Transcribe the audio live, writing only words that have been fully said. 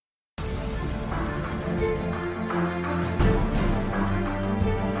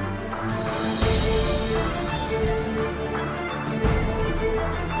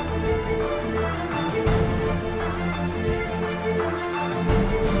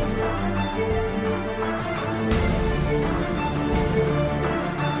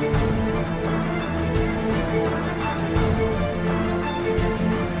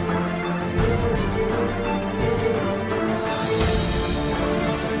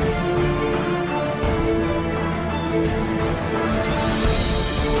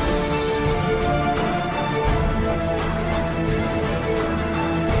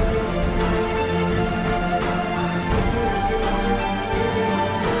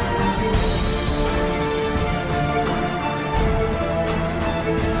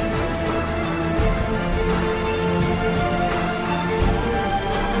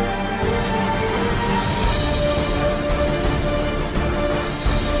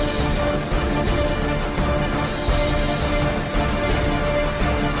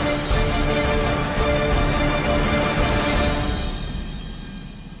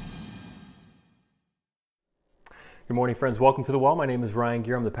morning, friends. Welcome to The Well. My name is Ryan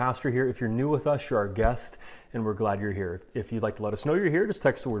Gear. I'm the pastor here. If you're new with us, you're our guest, and we're glad you're here. If you'd like to let us know you're here, just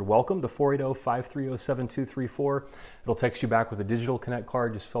text the word welcome to 480-530-7234. It'll text you back with a digital connect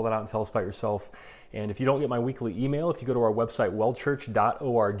card. Just fill that out and tell us about yourself. And if you don't get my weekly email, if you go to our website,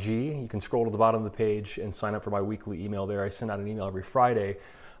 wellchurch.org, you can scroll to the bottom of the page and sign up for my weekly email there. I send out an email every Friday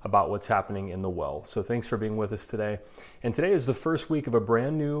about what's happening in the well. So thanks for being with us today. And today is the first week of a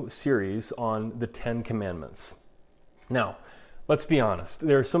brand new series on the 10 Commandments. Now, let's be honest.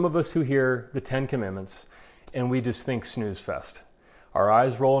 There are some of us who hear the 10 Commandments and we just think snooze fest. Our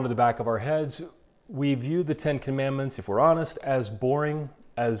eyes roll into the back of our heads. We view the 10 Commandments, if we're honest, as boring,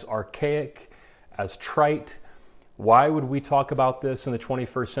 as archaic, as trite. Why would we talk about this in the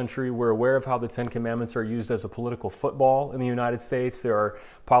 21st century? We're aware of how the 10 Commandments are used as a political football in the United States. There are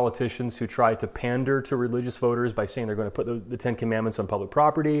politicians who try to pander to religious voters by saying they're going to put the 10 Commandments on public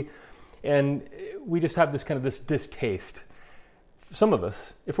property. And we just have this distaste, some of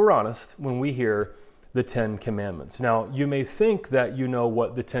us, if we're honest, when we hear the 10 Commandments. Now, you may think that you know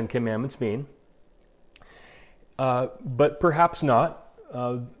what the 10 Commandments mean, but perhaps not,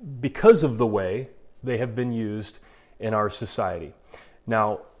 because of the way they have been used in our society.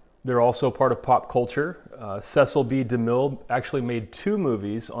 Now, they're also part of pop culture. Cecil B. DeMille actually made 2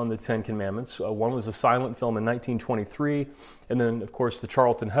 movies on the 10 Commandments. One was a silent film in 1923, and then, of course, the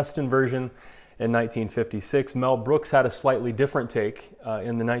Charlton Heston version in 1956. Mel Brooks had a slightly different take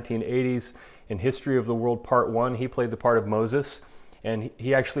in the 1980s. In History of the World Part 1, he played the part of Moses, and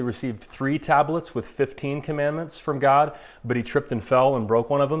he actually received 3 tablets with 15 commandments from God, but he tripped and fell and broke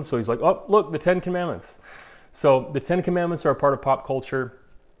one of them. So he's like, oh, look, the 10 Commandments. So the 10 Commandments are a part of pop culture.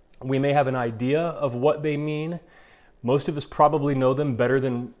 We may have an idea of what they mean. Most of us probably know them better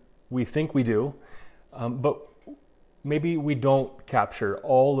than we think we do, but maybe we don't capture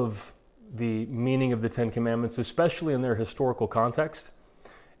all of the meaning of the 10 Commandments, especially in their historical context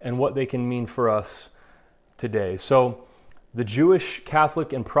and what they can mean for us today. So the Jewish,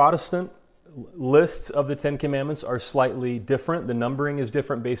 Catholic, and Protestant lists of the 10 Commandments are slightly different. The numbering is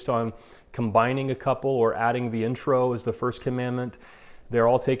different based on combining a couple or adding the intro as the first commandment. They're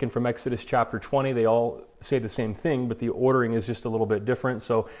all taken from Exodus chapter 20. They all say the same thing, but the ordering is just a little bit different.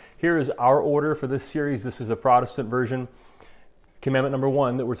 So here is our order for this series. This is the Protestant version. Commandment number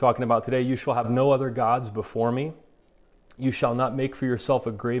 1 that we're talking about today: you shall have no other gods before me. You shall not make for yourself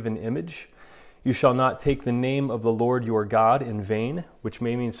a graven image. You shall not take the name of the Lord your God in vain, which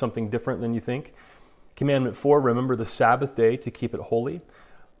may mean something different than you think. Commandment 4, remember the Sabbath day to keep it holy.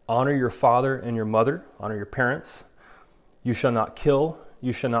 Honor your father and your mother. Honor your parents. You shall not kill.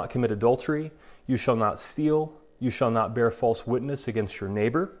 You shall not commit adultery. You shall not steal. You shall not bear false witness against your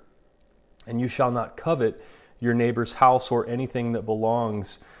neighbor. And you shall not covet your neighbor's house or anything that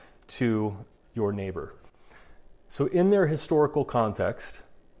belongs to your neighbor. So in their historical context,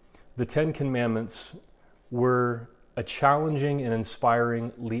 the 10 Commandments were a challenging and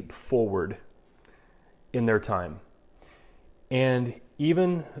inspiring leap forward in their time. And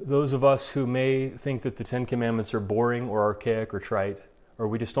even those of us who may think that the 10 Commandments are boring or archaic or trite, or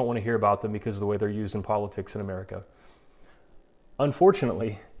we just don't want to hear about them because of the way they're used in politics in America,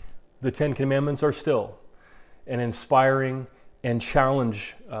 unfortunately, the 10 Commandments are still an inspiring and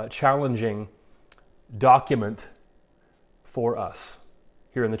challenging document for us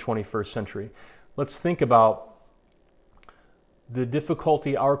here in the 21st century. Let's think about the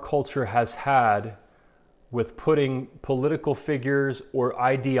difficulty our culture has had with putting political figures or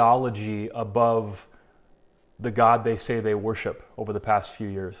ideology above the God they say they worship over the past few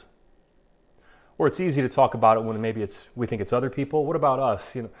years. Or it's easy to talk about it when maybe we think it's other people. What about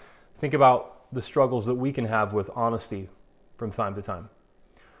us? Think about the struggles that we can have with honesty from time to time.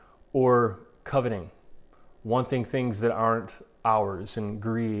 Or coveting, wanting things that aren't ours, and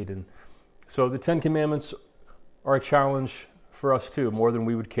greed. And so the 10 Commandments are a challenge for us too, more than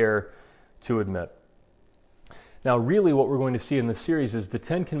we would care to admit. Now, really what we're going to see in this series is the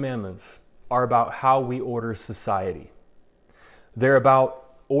 10 Commandments are about how we order society. They're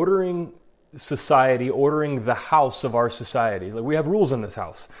about ordering society, ordering the house of our society. Like, we have rules in this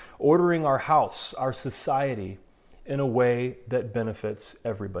house. Ordering our house, our society, in a way that benefits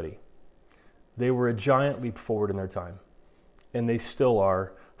everybody. They were a giant leap forward in their time, and they still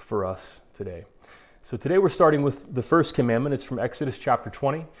are for us today. So today we're starting with the first commandment. It's from Exodus chapter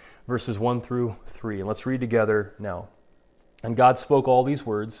 20, verses 1 through 3. And let's read together now. And God spoke all these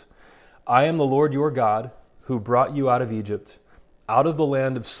words: I am the Lord your God, who brought you out of Egypt, out of the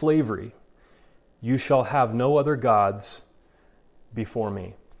land of slavery. You shall have no other gods before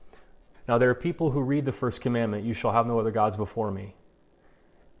me. Now there are people who read the first commandment, you shall have no other gods before me,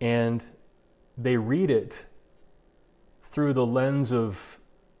 and they read it through the lens of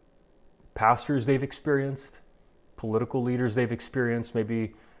pastors they've experienced, political leaders they've experienced,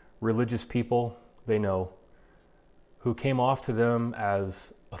 maybe religious people they know, who came off to them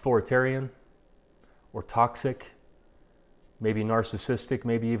as authoritarian or toxic, maybe narcissistic,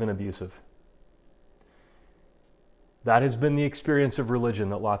 maybe even abusive. That has been the experience of religion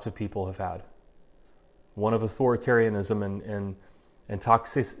that lots of people have had. One of authoritarianism and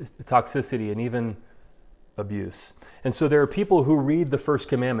toxicity and even abuse. And so there are people who read the first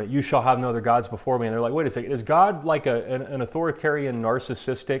commandment, you shall have no other gods before me, and they're like, wait a second, is God like an authoritarian,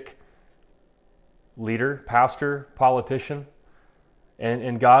 narcissistic leader, pastor, politician?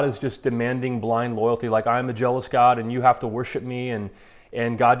 And God is just demanding blind loyalty, like I'm a jealous God and you have to worship me,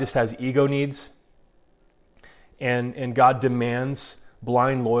 and God just has ego needs, and God demands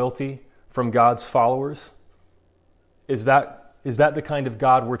blind loyalty from God's followers? Is that the kind of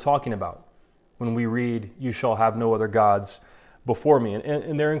God we're talking about when we read, you shall have no other gods before me?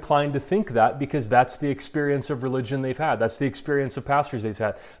 And they're inclined to think that because that's the experience of religion they've had. That's the experience of pastors they've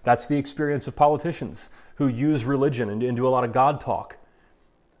had. That's the experience of politicians who use religion and do a lot of God talk,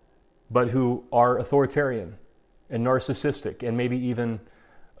 but who are authoritarian and narcissistic and maybe even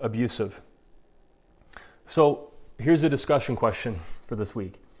abusive. So here's a discussion question for this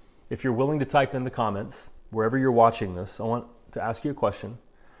week. If you're willing to type in the comments, wherever you're watching this, I want to ask you a question.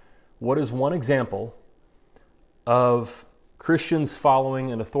 What is one example of Christians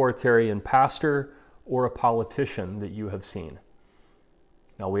following an authoritarian pastor or a politician that you have seen?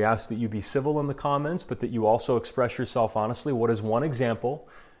 Now, we ask that you be civil in the comments, but that you also express yourself honestly. What is one example,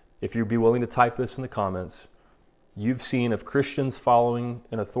 if you'd be willing to type this in the comments, you've seen of Christians following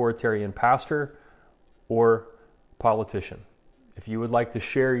an authoritarian pastor or politician? If you would like to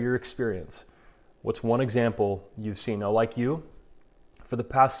share your experience, what's one example you've seen? Now, like you, for the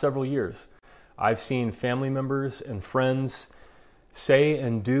past several years, I've seen family members and friends say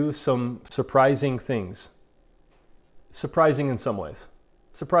and do some surprising things. Surprising in some ways.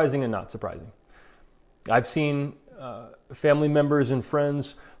 Surprising and not surprising. I've seen family members and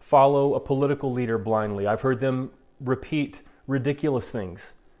friends follow a political leader blindly. I've heard them repeat ridiculous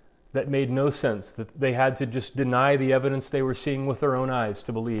things that made no sense, that they had to just deny the evidence they were seeing with their own eyes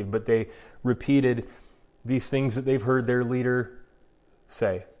to believe, but they repeated these things that they've heard their leader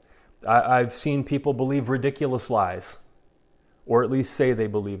say. I've seen people believe ridiculous lies, or at least say they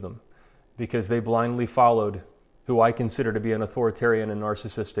believe them, because they blindly followed who I consider to be an authoritarian and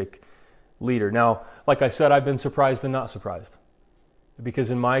narcissistic leader. Now, like I said, I've been surprised and not surprised,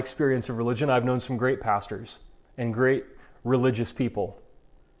 because in my experience of religion, I've known some great pastors and great religious people.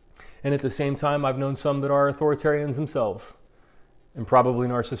 And at the same time, I've known some that are authoritarians themselves and probably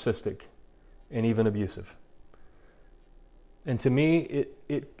narcissistic and even abusive. And to me,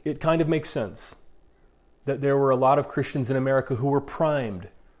 it kind of makes sense that there were a lot of Christians in America who were primed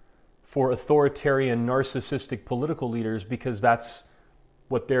for authoritarian, narcissistic political leaders because that's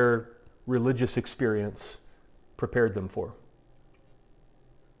what their religious experience prepared them for.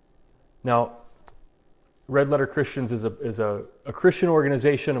 Now, Red Letter Christians is a Christian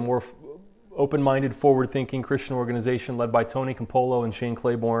organization, a more open-minded, forward-thinking Christian organization led by Tony Campolo and Shane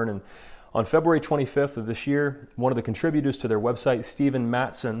Claiborne. And on February 25th of this year, one of the contributors to their website, Stephen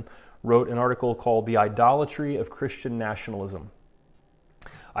Mattson, wrote an article called The Idolatry of Christian Nationalism.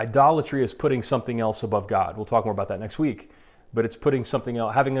 Idolatry is putting something else above God. We'll talk more about that next week. But it's putting something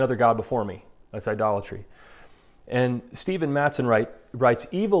else, having another God before me. That's idolatry. And Stephen Mattson writes,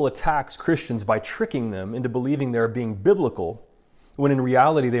 evil attacks Christians by tricking them into believing they're being biblical, when in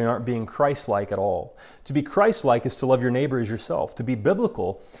reality they aren't being Christ-like at all. To be Christ-like is to love your neighbor as yourself. To be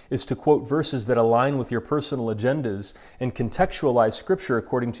biblical is to quote verses that align with your personal agendas and contextualize Scripture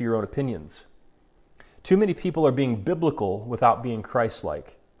according to your own opinions. Too many people are being biblical without being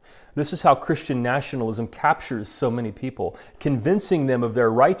Christ-like. This is how Christian nationalism captures so many people, convincing them of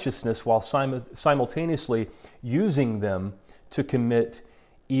their righteousness while simultaneously using them to commit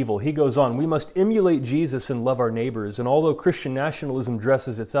evil. He goes on, we must emulate Jesus and love our neighbors. And although Christian nationalism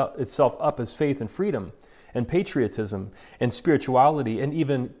dresses itself up as faith and freedom and patriotism and spirituality and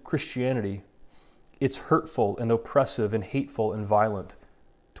even Christianity, it's hurtful and oppressive and hateful and violent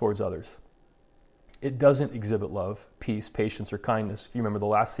towards others. It doesn't exhibit love, peace, patience, or kindness. If you remember the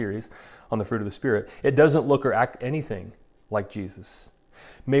last series on the fruit of the Spirit, it doesn't look or act anything like Jesus.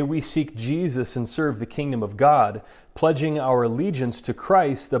 May we seek Jesus and serve the kingdom of God, pledging our allegiance to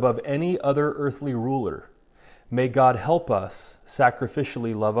Christ above any other earthly ruler. May God help us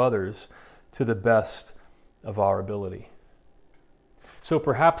sacrificially love others to the best of our ability. So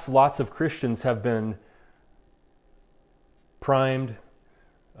perhaps lots of Christians have been primed,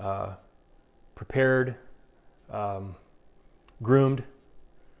 prepared, groomed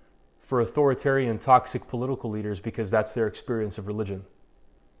for authoritarian, toxic political leaders because that's their experience of religion.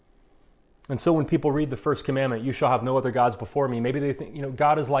 And so when people read the first commandment, you shall have no other gods before me, maybe they think,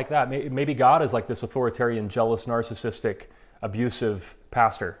 God is like that. Maybe God is like this authoritarian, jealous, narcissistic, abusive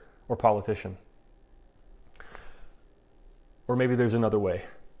pastor or politician. Or maybe there's another way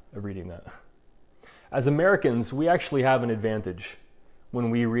of reading that. As Americans, we actually have an advantage when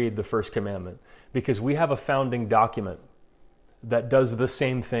we read the first commandment because we have a founding document that does the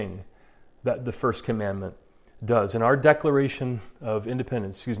same thing that the first commandment does. In our Declaration of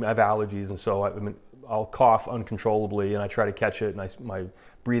Independence, I have allergies, and so I'll cough uncontrollably, and I try to catch it, and my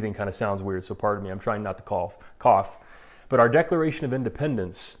breathing kind of sounds weird, so pardon me, I'm trying not to cough. But our Declaration of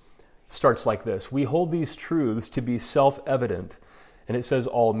Independence starts like this. We hold these truths to be self-evident, and it says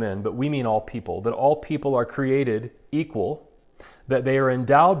all men, but we mean all people, that all people are created equal, that they are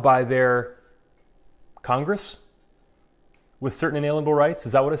endowed by their Congress with certain inalienable rights.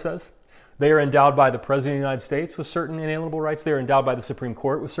 Is that what it says? They are endowed by the President of the United States with certain inalienable rights. They are endowed by the Supreme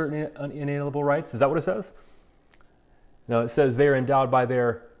Court with certain inalienable rights. Is that what it says? No, it says they are endowed by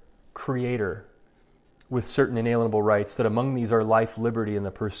their Creator with certain inalienable rights, that among these are life, liberty, and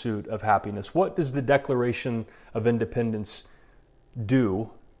the pursuit of happiness. What does the Declaration of Independence do?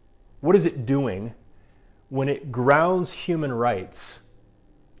 What is it doing when it grounds human rights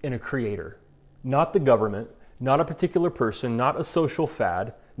in a creator? Not the government, not a particular person, not a social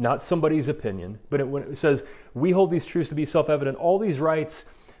fad, not somebody's opinion, but when it says we hold these truths to be self-evident, all these rights,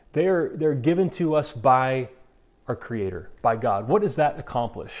 they're given to us by our Creator, by God. What does that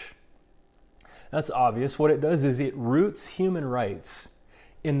accomplish? That's obvious. What it does is it roots human rights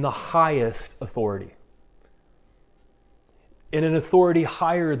in the highest authority, in an authority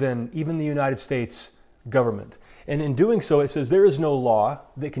higher than even the United States government. And in doing so, it says there is no law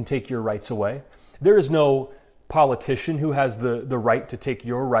that can take your rights away. There is no politician who has the right to take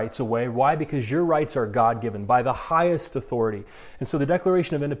your rights away. Why? Because your rights are God-given by the highest authority. And so the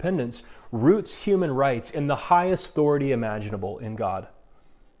Declaration of Independence roots human rights in the highest authority imaginable in God.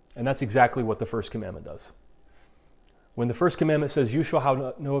 And that's exactly what the first commandment does. When the first commandment says, you shall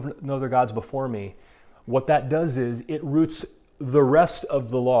have no other gods before me, what that does is it roots the rest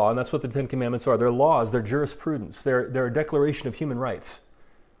of the law, and that's what the Ten Commandments are. They're laws, they're jurisprudence, they're a declaration of human rights.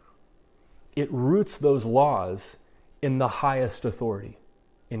 It roots those laws in the highest authority,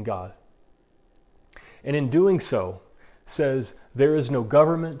 in God. And in doing so, says there is no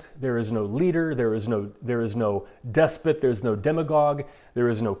government, there is no leader, there is no despot, there's no demagogue, there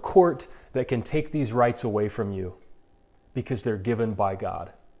is no court that can take these rights away from you because they're given by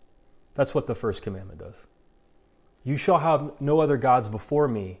God. That's what the first commandment does. You shall have no other gods before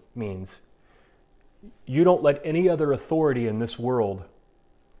me means you don't let any other authority in this world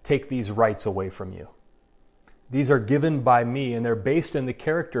take these rights away from you. These are given by me, and they're based in the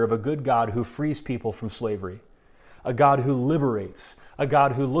character of a good God who frees people from slavery, a God who liberates, a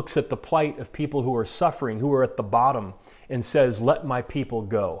God who looks at the plight of people who are suffering, who are at the bottom, and says, let my people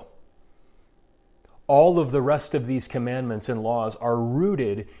go. All of the rest of these commandments and laws are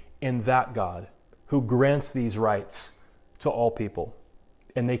rooted in that God who grants these rights to all people,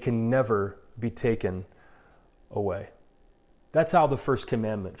 and they can never be taken away. That's how the first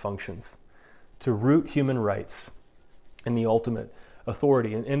commandment functions, to root human rights in the ultimate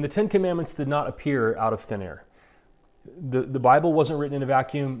authority. And the Ten Commandments did not appear out of thin air. The Bible wasn't written in a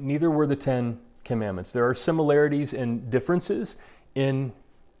vacuum, neither were the Ten Commandments. There are similarities and differences in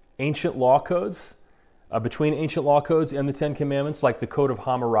ancient law codes, between ancient law codes and the Ten Commandments, like the Code of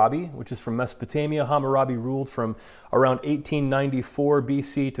Hammurabi, which is from Mesopotamia. Hammurabi ruled from around 1894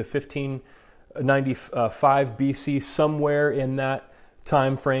 BC to 1595 BC, somewhere in that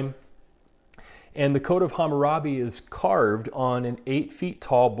time frame. And the Code of Hammurabi is carved on an 8 feet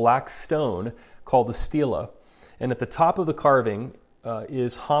tall black stone called a stela. And at the top of the carving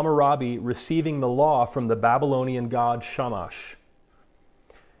is Hammurabi receiving the law from the Babylonian god Shamash.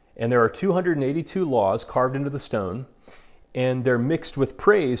 And there are 282 laws carved into the stone, and they're mixed with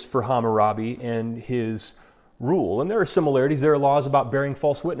praise for Hammurabi and his rule. And there are similarities. There are laws about bearing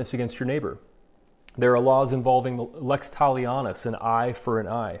false witness against your neighbor. There are laws involving the lex talionis, an eye for an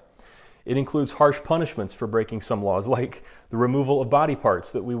eye. It includes harsh punishments for breaking some laws, like the removal of body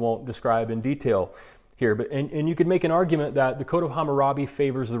parts that we won't describe in detail here. And you could make an argument that the Code of Hammurabi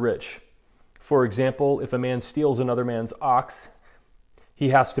favors the rich. For example, if a man steals another man's ox, he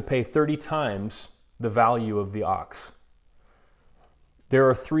has to pay 30 times the value of the ox. There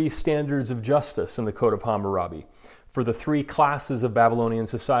are 3 standards of justice in the Code of Hammurabi for the 3 classes of Babylonian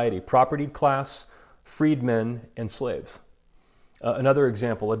society: propertied class, freedmen, and slaves. Another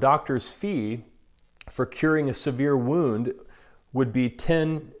example, a doctor's fee for curing a severe wound would be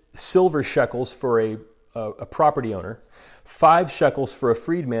 10 silver shekels for a property owner, 5 shekels for a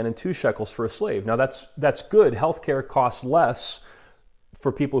freedman, and 2 shekels for a slave. Now that's good. Healthcare costs less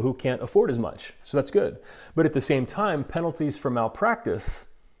for people who can't afford as much. So that's good. But at the same time, penalties for malpractice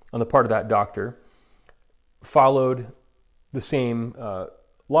on the part of that doctor followed the same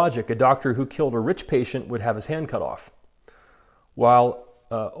logic. A doctor who killed a rich patient would have his hand cut off, while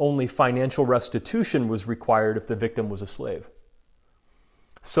only financial restitution was required if the victim was a slave.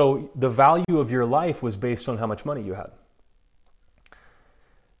 So the value of your life was based on how much money you had.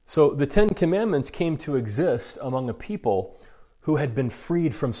 So the 10 Commandments came to exist among a people who had been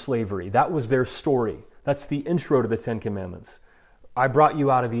freed from slavery. That was their story. That's the intro to the 10 Commandments. I brought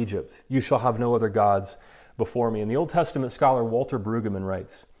you out of Egypt. You shall have no other gods before me. And the Old Testament scholar Walter Brueggemann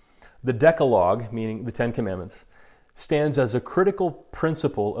writes, the Decalogue, meaning the 10 Commandments, stands as a critical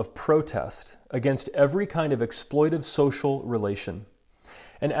principle of protest against every kind of exploitive social relation,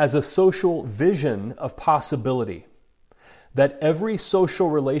 and as a social vision of possibility, that every social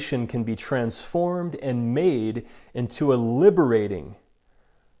relation can be transformed and made into a liberating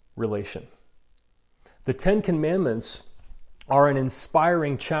relation. The 10 Commandments are an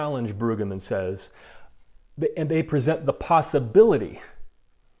inspiring challenge, Brueggemann says, and they present the possibility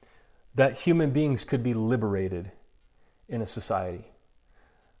that human beings could be liberated in a society,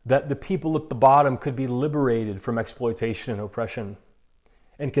 that the people at the bottom could be liberated from exploitation and oppression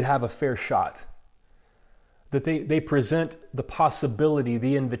and could have a fair shot, that they present the possibility,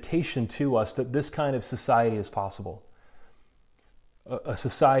 the invitation to us that this kind of society is possible, a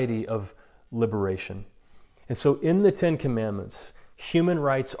society of liberation. And so in the 10 Commandments, human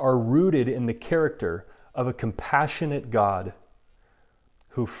rights are rooted in the character of a compassionate God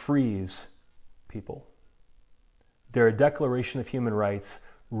who frees people. They're a declaration of human rights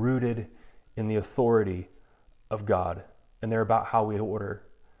rooted in the authority of God, and they're about how we order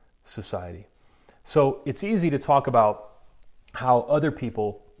society. So it's easy to talk about how other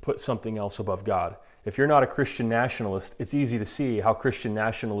people put something else above God. If you're not a Christian nationalist, it's easy to see how Christian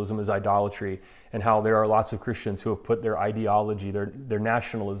nationalism is idolatry, and how there are lots of Christians who have put their ideology, their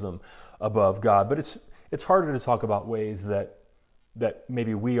nationalism above God. But it's harder to talk about ways that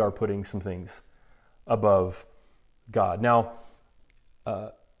maybe we are putting some things above God. Now,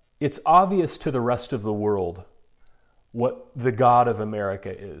 it's obvious to the rest of the world what the God of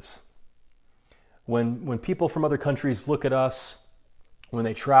America is. When people from other countries look at us, when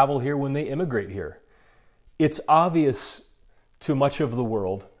they travel here, when they immigrate here, it's obvious to much of the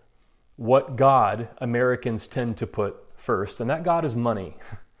world what God Americans tend to put first, and that God is money.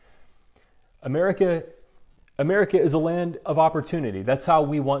 America is a land of opportunity. That's how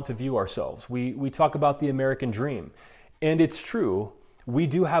we want to view ourselves. We talk about the American dream. And it's true, we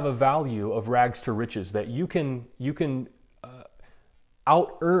do have a value of rags to riches, that you can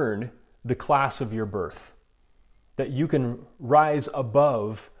out-earn the class of your birth, that you can rise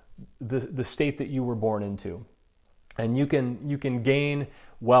above the state that you were born into. And you can gain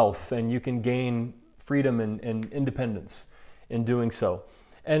wealth, and you can gain freedom and independence in doing so.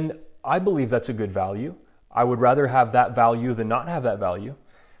 And I believe that's a good value. I would rather have that value than not have that value.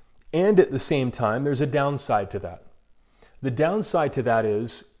 And at the same time, there's a downside to that. The downside to that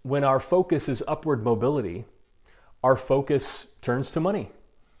is when our focus is upward mobility, our focus turns to money,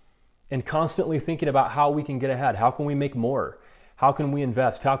 and constantly thinking about how we can get ahead. How can we make more? How can we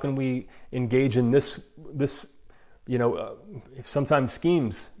invest? How can we engage in this sometimes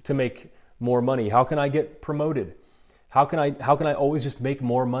schemes to make more money? How can I get promoted? How can I always just make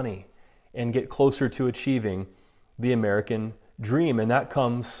more money and get closer to achieving the American dream? And that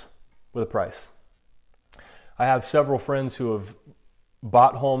comes with a price. I have several friends who have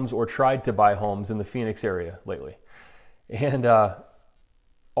bought homes or tried to buy homes in the Phoenix area lately. And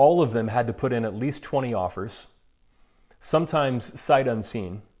all of them had to put in at least 20 offers, sometimes sight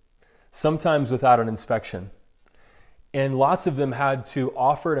unseen, sometimes without an inspection. And lots of them had to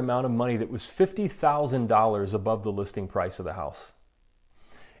offer an amount of money that was $50,000 above the listing price of the house.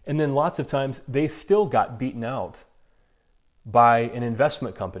 And then lots of times they still got beaten out by an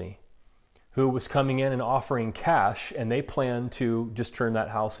investment company who was coming in and offering cash, and they planned to just turn that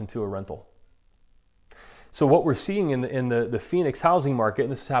house into a rental. So what we're seeing in the Phoenix housing market,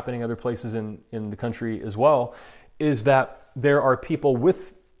 and this is happening other places in the country as well, is that there are people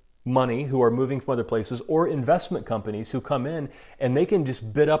with money who are moving from other places, or investment companies who come in and they can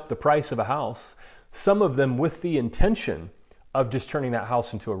just bid up the price of a house, some of them with the intention of just turning that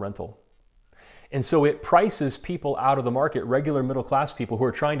house into a rental. And so it prices people out of the market, regular middle class people who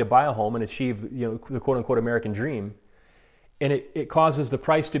are trying to buy a home and achieve the quote unquote American dream. And it causes the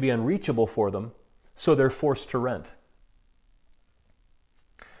price to be unreachable for them, so they're forced to rent.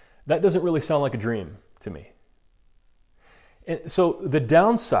 That doesn't really sound like a dream to me. And so the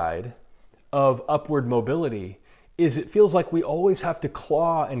downside of upward mobility is it feels like we always have to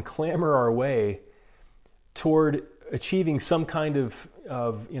claw and clamor our way toward achieving some kind of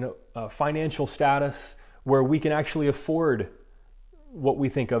financial status where we can actually afford what we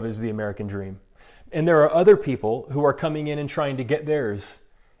think of as the American dream. And there are other people who are coming in and trying to get theirs,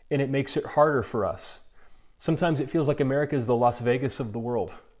 and it makes it harder for us. Sometimes it feels like America is the Las Vegas of the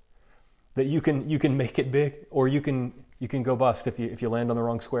world, that you can make it big, or you can go bust if you land on the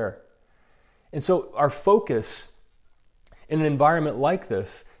wrong square. And so our focus in an environment like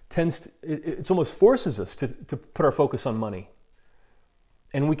this it almost forces us to put our focus on money.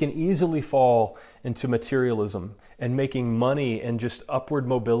 And we can easily fall into materialism and making money and just upward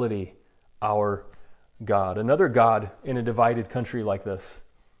mobility our God. Another God in a divided country like this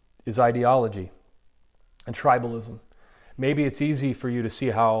is ideology and tribalism. Maybe it's easy for you to see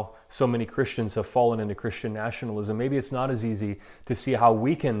how so many Christians have fallen into Christian nationalism. Maybe it's not as easy to see how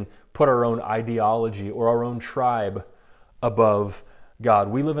we can put our own ideology or our own tribe above God.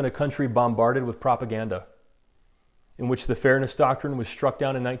 We live in a country bombarded with propaganda, in which the fairness doctrine was struck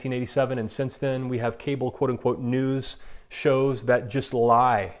down in 1987, and since then we have cable quote-unquote news shows that just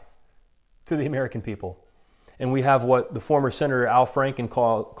lie to the American people. And we have what the former Senator Al Franken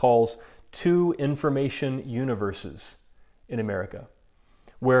calls two information universes in America,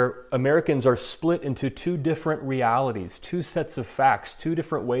 where Americans are split into two different realities, two sets of facts, two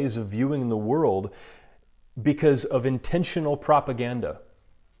different ways of viewing the world because of intentional propaganda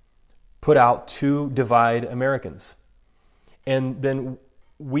put out to divide Americans. And then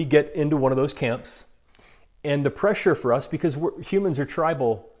we get into one of those camps, and the pressure for us, because humans are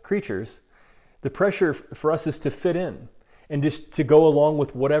tribal creatures, the pressure for us is to fit in and just to go along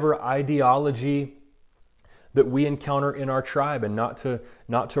with whatever ideology that we encounter in our tribe, and not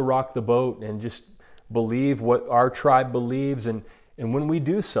to rock the boat and just believe what our tribe believes. And when we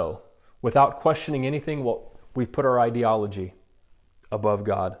do so, without questioning anything, well, we've put our ideology above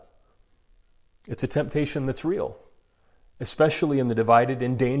God. It's a temptation that's real, especially in the divided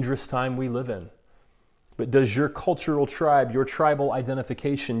and dangerous time we live in. But does your cultural tribe, your tribal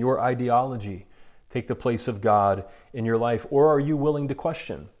identification, your ideology take the place of God in your life? Or are you willing to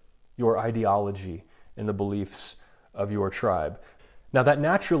question your ideology and the beliefs of your tribe? Now that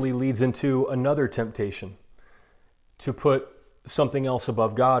naturally leads into another temptation, to put something else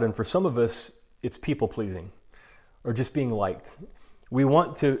above God. And for some of us, it's people pleasing or just being liked. We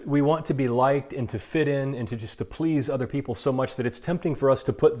want to be liked and to fit in and to please other people so much that it's tempting for us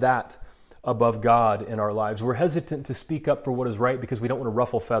to put that above God in our lives. We're hesitant to speak up for what is right because we don't want to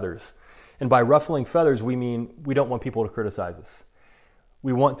ruffle feathers. And by ruffling feathers, we mean we don't want people to criticize us.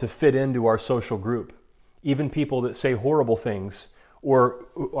 We want to fit into our social group. Even people that say horrible things or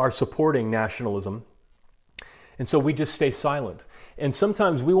are supporting nationalism. And so we just stay silent. And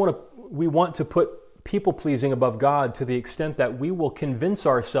sometimes we want to put people-pleasing above God to the extent that we will convince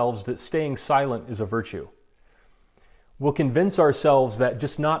ourselves that staying silent is a virtue. We'll convince ourselves that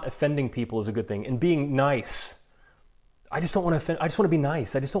just not offending people is a good thing, and being nice. I just don't want to offend. I just want to be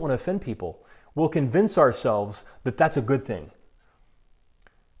nice. I just don't want to offend people. We'll convince ourselves that that's a good thing.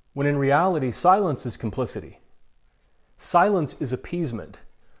 When in reality, silence is complicity. Silence is appeasement.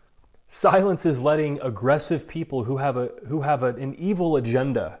 Silence is letting aggressive people who have an evil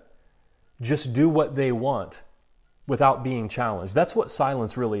agenda just do what they want without being challenged. That's what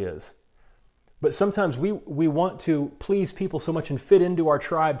silence really is. But sometimes we want to please people so much and fit into our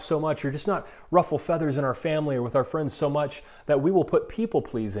tribe so much, or just not ruffle feathers in our family or with our friends so much, that we will put people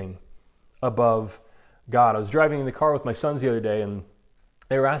pleasing above God. I was driving in the car with my sons the other day, and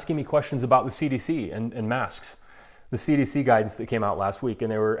they were asking me questions about the CDC and masks, the CDC guidance that came out last week.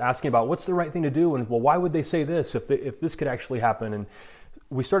 And they were asking about what's the right thing to do, and well, why would they say this if this could actually happen? And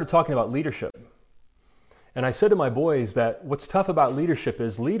we started talking about leadership. And I said to my boys that what's tough about leadership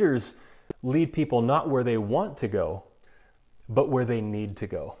is leaders lead people not where they want to go, but where they need to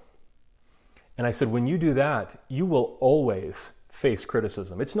go. And I said, when you do that, you will always face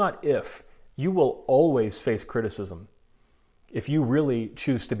criticism. It's not if. You will always face criticism if you really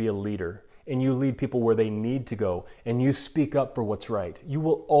choose to be a leader and you lead people where they need to go and you speak up for what's right. You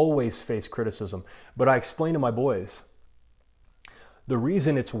will always face criticism. But I explained to my boys, the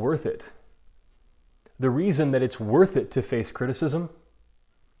reason it's worth it, the reason that it's worth it to face criticism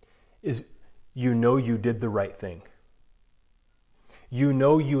is you know you did the right thing. You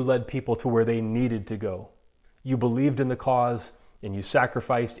know you led people to where they needed to go. You believed in the cause and you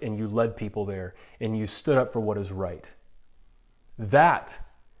sacrificed and you led people there and you stood up for what is right. That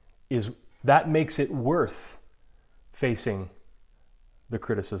makes it worth facing the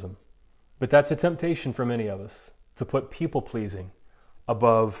criticism. But that's a temptation for many of us, to put people-pleasing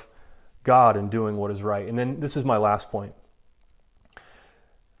above God and doing what is right. And then this is my last point.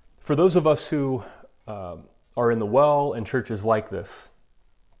 For those of us who are in the well and churches like this,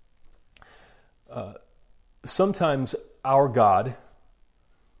 sometimes our God,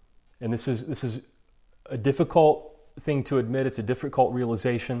 and this is a difficult thing to admit, it's a difficult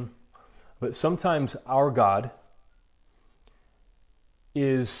realization, but sometimes our God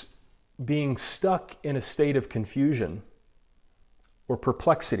is being stuck in a state of confusion or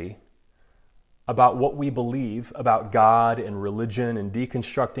perplexity about what we believe about God and religion and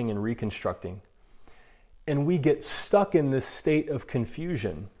deconstructing and reconstructing. And we get stuck in this state of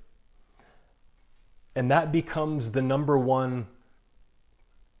confusion. And that becomes the number one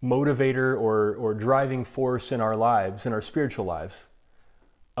motivator or driving force in our lives, in our spiritual lives,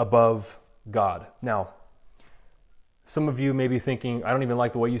 above God. Now, some of you may be thinking, I don't even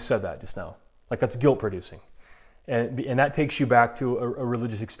like the way you said that just now. Like that's guilt producing. And that takes you back to a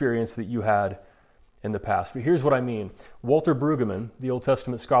religious experience that you had in the past. But here's what I mean. Walter Brueggemann, the Old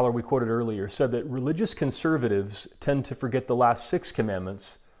Testament scholar we quoted earlier, said that religious conservatives tend to forget the last 6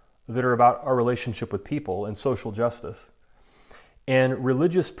 commandments that are about our relationship with people and social justice. And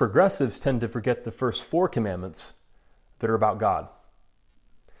religious progressives tend to forget the first 4 commandments that are about God.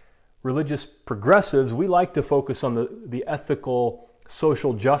 Religious progressives, we like to focus on the ethical,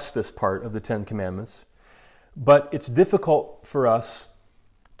 social justice part of the 10 commandments, but it's difficult for us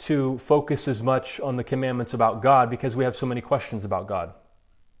to focus as much on the commandments about God because we have so many questions about God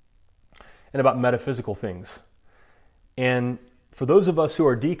and about metaphysical things. And for those of us who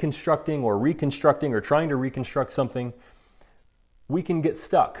are deconstructing or reconstructing or trying to reconstruct something, we can get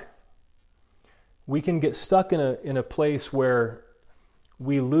stuck. We can get stuck in a place where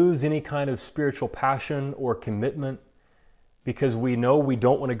we lose any kind of spiritual passion or commitment because we know we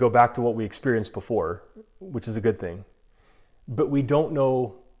don't want to go back to what we experienced before, which is a good thing. But we don't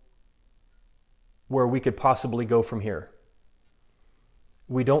know where we could possibly go from here.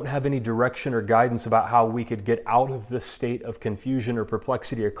 We don't have any direction or guidance about how we could get out of this state of confusion or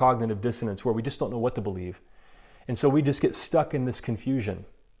perplexity or cognitive dissonance where we just don't know what to believe. And so we just get stuck in this confusion.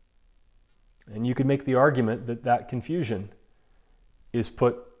 And you could make the argument that that confusion is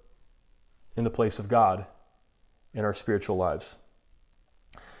put in the place of God in our spiritual lives.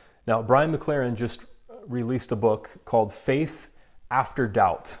 Now, Brian McLaren just released a book called Faith After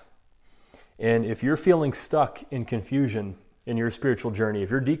Doubt. And if you're feeling stuck in confusion in your spiritual journey, if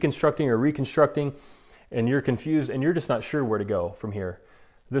you're deconstructing or reconstructing and you're confused and you're just not sure where to go from here,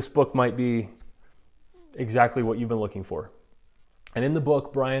 this book might be exactly what you've been looking for. And in the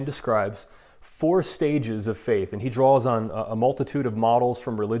book, Brian describes 4 stages of faith, and he draws on a multitude of models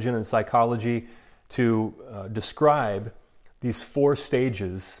from religion and psychology to describe these 4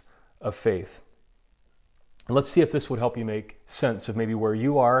 stages of faith. And let's see if this would help you make sense of maybe where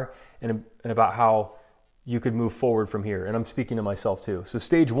you are and about how you could move forward from here. And I'm speaking to myself too. So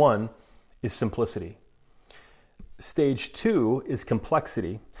stage 1 is simplicity. Stage 2 is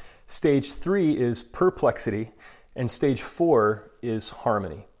complexity. Stage 3 is perplexity. And stage 4 is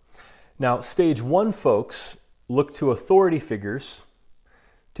harmony. Now, stage 1 folks look to authority figures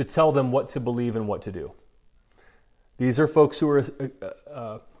to tell them what to believe and what to do. These are folks who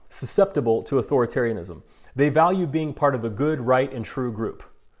are susceptible to authoritarianism. They value being part of a good, right, and true group.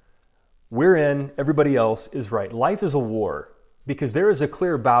 We're in, everybody else is right. Life is a war because there is a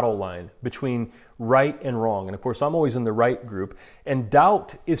clear battle line between right and wrong. And of course, I'm always in the right group. And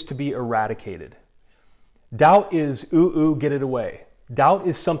doubt is to be eradicated. Doubt is, get it away. Doubt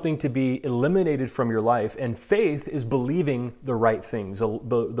is something to be eliminated from your life. And faith is believing the right things,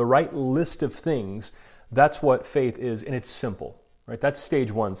 the right list of things. That's what faith is, and it's simple. Right? That's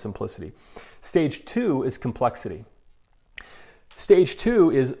stage 1, simplicity. Stage 2 is complexity. Stage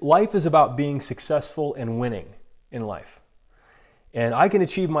 2 is life is about being successful and winning in life. And I can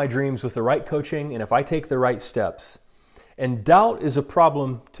achieve my dreams with the right coaching and if I take the right steps. And doubt is a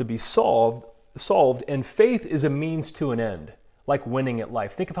problem to be solved, and faith is a means to an end, like winning at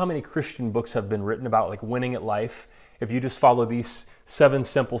life. Think of how many Christian books have been written about like winning at life if you just follow these 7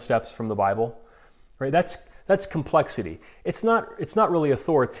 simple steps from the Bible. Right? That's complexity. It's not really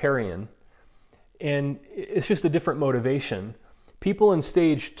authoritarian, and it's just a different motivation. People in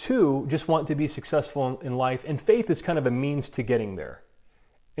stage 2 just want to be successful in life, and faith is kind of a means to getting there.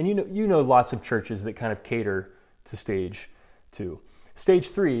 And you know lots of churches that kind of cater to stage 2.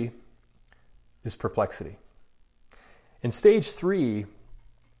 Stage 3 is perplexity. In stage 3,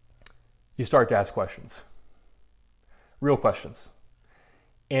 you start to ask questions, real questions.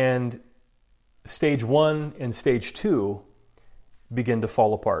 And stage 1 and stage 2 begin to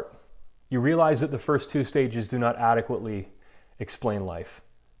fall apart. You realize that the first two stages do not adequately explain life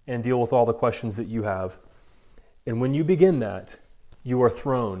and deal with all the questions that you have. And when you begin that, you are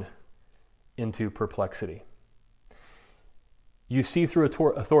thrown into perplexity. You see through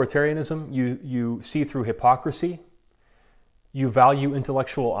authoritarianism, you see through hypocrisy, you value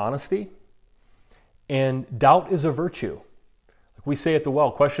intellectual honesty, and doubt is a virtue. Like we say at the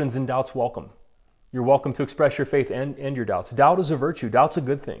well, questions and doubts welcome. You're welcome to express your faith and your doubts. Doubt is a virtue. Doubt's a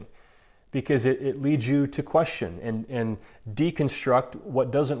good thing because it leads you to question and deconstruct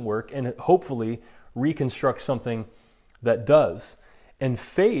what doesn't work and hopefully reconstruct something that does. And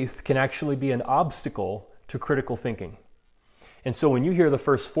faith can actually be an obstacle to critical thinking. And so when you hear the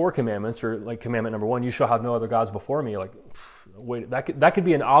first 4 commandments, or like commandment number 1, you shall have no other gods before me, you're like, wait, that could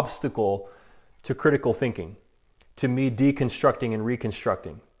be an obstacle to critical thinking, to me deconstructing and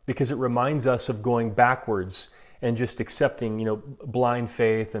reconstructing, because it reminds us of going backwards and just accepting, blind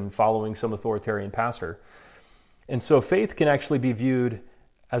faith and following some authoritarian pastor. And so faith can actually be viewed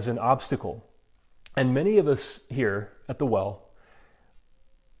as an obstacle. And many of us here at the well,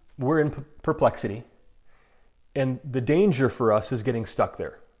 we're in perplexity. And the danger for us is getting stuck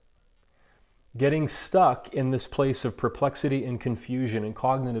there. Getting stuck in this place of perplexity and confusion and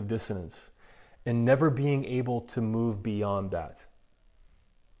cognitive dissonance and never being able to move beyond that.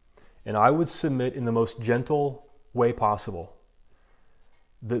 And I would submit in the most gentle way possible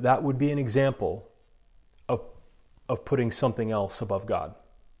that would be an example of putting something else above God.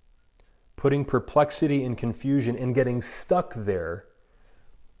 Putting perplexity and confusion and getting stuck there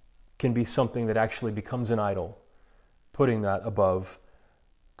can be something that actually becomes an idol, putting that above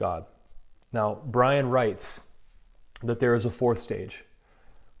God. Now, Brian writes that there is a 4th stage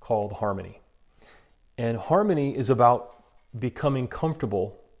called harmony. And harmony is about becoming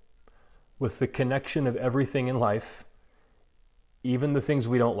comfortable with the connection of everything in life, even the things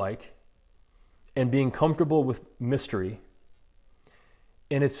we don't like, and being comfortable with mystery.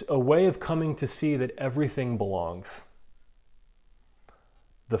 And it's a way of coming to see that everything belongs.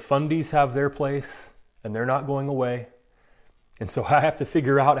 The fundies have their place, and they're not going away. And so I have to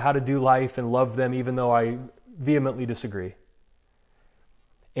figure out how to do life and love them, even though I vehemently disagree.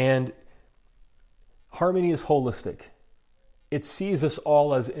 And harmony is holistic. It sees us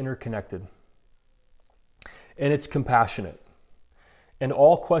all as interconnected. And it's compassionate. And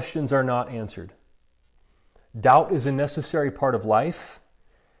all questions are not answered. Doubt is a necessary part of life.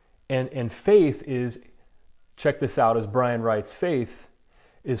 And faith is, check this out as Brian writes, faith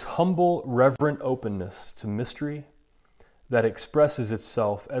is humble, reverent openness to mystery that expresses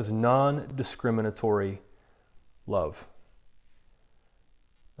itself as non-discriminatory love.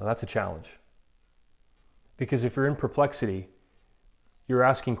 Now that's a challenge. Because if you're in perplexity, you're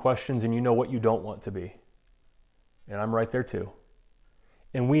asking questions and you know what you don't want to be. And I'm right there too.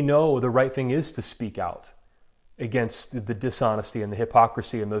 And we know the right thing is to speak out against the dishonesty and the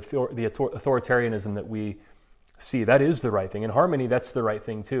hypocrisy and the authoritarianism that we see. That is the right thing. In harmony, that's the right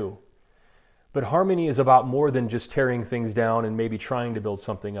thing too. But harmony is about more than just tearing things down and maybe trying to build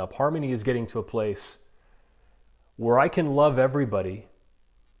something up. Harmony is getting to a place where I can love everybody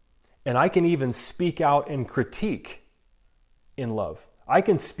and I can even speak out and critique in love. I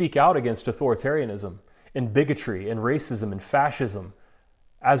can speak out against authoritarianism and bigotry and racism and fascism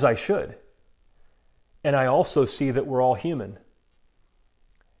as I should. And I also see that we're all human.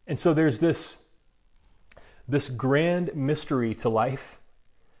 And so there's this grand mystery to life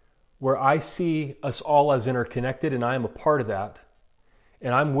where I see us all as interconnected and I am a part of that.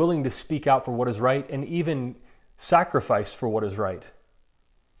 And I'm willing to speak out for what is right and even sacrifice for what is right.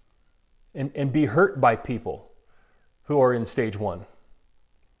 And be hurt by people who are in stage 1.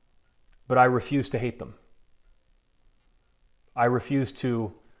 But I refuse to hate them. I refuse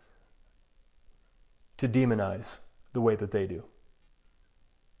to demonize the way that they do.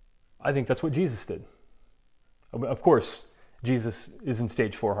 I think that's what Jesus did. Of course, Jesus is in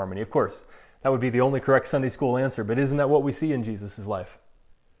stage 4 harmony. Of course, that would be the only correct Sunday school answer, but isn't that what we see in Jesus' life?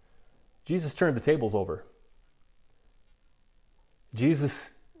 Jesus turned the tables over.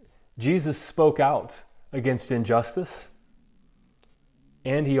 Jesus spoke out against injustice,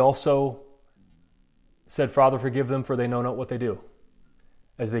 and he also said, Father, forgive them, for they know not what they do,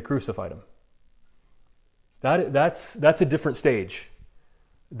 as they crucified him. That's a different stage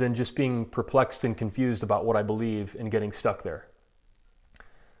than just being perplexed and confused about what I believe and getting stuck there.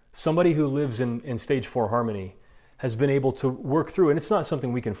 Somebody who lives in stage 4 harmony has been able to work through, and it's not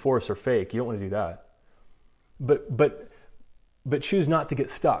something we can force or fake. You don't want to do that. But choose not to get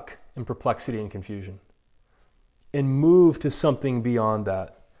stuck in perplexity and confusion and move to something beyond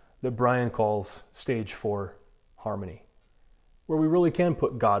that Brian calls stage 4 harmony, where we really can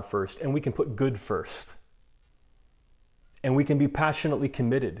put God first and we can put good first. And we can be passionately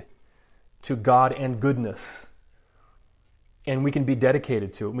committed to God and goodness. And we can be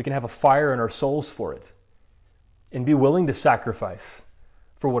dedicated to it. We can have a fire in our souls for it and be willing to sacrifice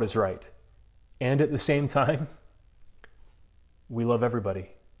for what is right. And at the same time, we love everybody.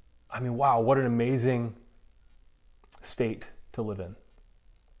 I mean, wow, what an amazing state to live in.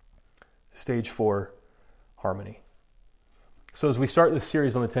 Stage 4, harmony. So as we start this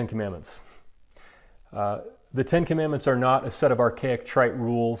series on the Ten Commandments, the Ten Commandments are not a set of archaic, trite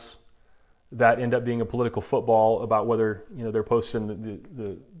rules that end up being a political football about whether they're posted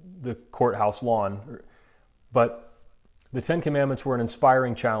in the courthouse lawn. But the Ten Commandments were an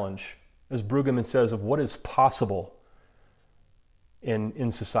inspiring challenge, as Brueggemann says, of what is possible in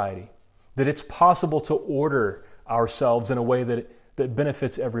society. That it's possible to order ourselves in a way that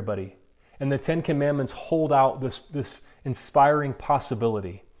benefits everybody. And the Ten Commandments hold out this inspiring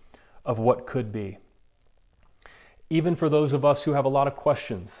possibility of what could be. Even for those of us who have a lot of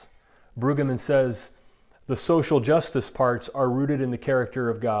questions, Brueggemann says the social justice parts are rooted in the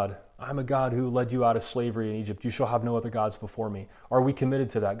character of God. I'm a God who led you out of slavery in Egypt. You shall have no other gods before me. Are we committed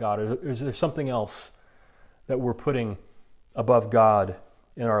to that God? Or is there something else that we're putting above God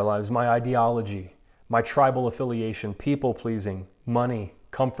in our lives? My ideology, my tribal affiliation, people-pleasing, money,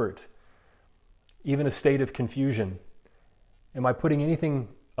 comfort, even a state of confusion. Am I putting anything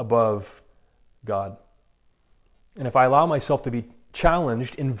above God? And if I allow myself to be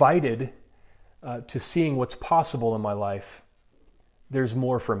challenged, invited to seeing what's possible in my life, there's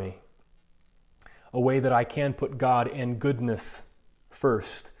more for me. A way that I can put God and goodness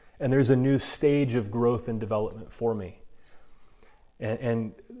first. And there's a new stage of growth and development for me.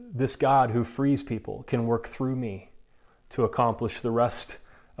 And this God who frees people can work through me to accomplish the rest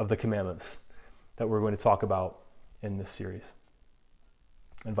of the commandments that we're going to talk about in this series.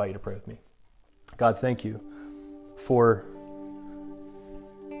 I invite you to pray with me. God, thank you for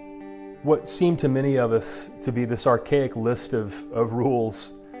what seemed to many of us to be this archaic list of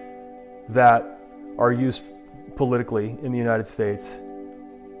rules that are used politically in the United States.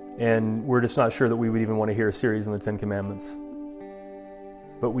 And we're just not sure that we would even want to hear a series on the Ten Commandments.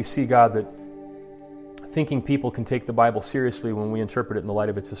 But we see, God, that thinking people can take the Bible seriously when we interpret it in the light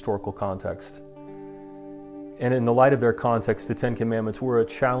of its historical context. And in the light of their context, the Ten Commandments were a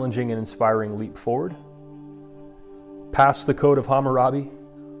challenging and inspiring leap forward, past the code of Hammurabi,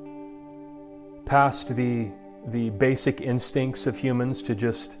 past the basic instincts of humans to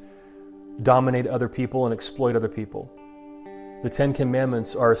just dominate other people and exploit other people. The Ten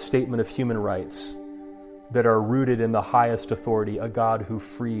Commandments are a statement of human rights that are rooted in the highest authority, a God who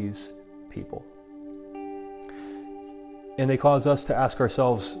frees people. And they cause us to ask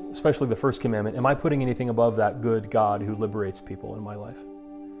ourselves, especially the first commandment, am I putting anything above that good God who liberates people in my life?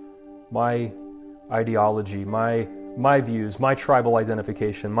 My ideology, my views, my tribal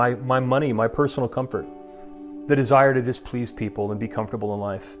identification, my money, my personal comfort, the desire to displease people and be comfortable in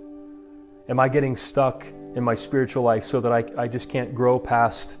life. Am I getting stuck in my spiritual life so that I just can't grow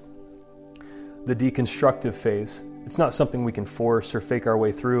past the deconstructive phase? It's not something we can force or fake our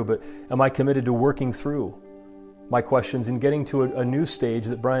way through, but am I committed to working through my questions and getting to a new stage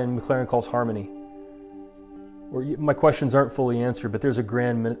that Brian McLaren calls harmony? Where my questions aren't fully answered, but there's a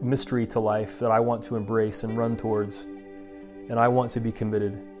grand mystery to life that I want to embrace and run towards. And I want to be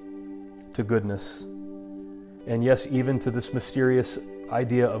committed to goodness. And yes, even to this mysterious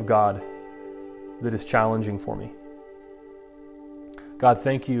idea of God that is challenging for me. God,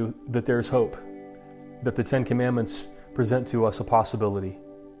 thank you that there's hope, that the Ten Commandments present to us a possibility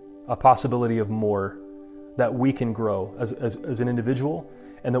of more, that we can grow as an individual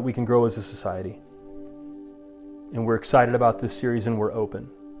and that we can grow as a society. And we're excited about this series and we're open.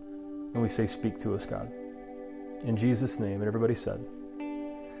 And we say, speak to us, God. In Jesus' name, and everybody said,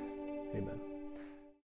 amen.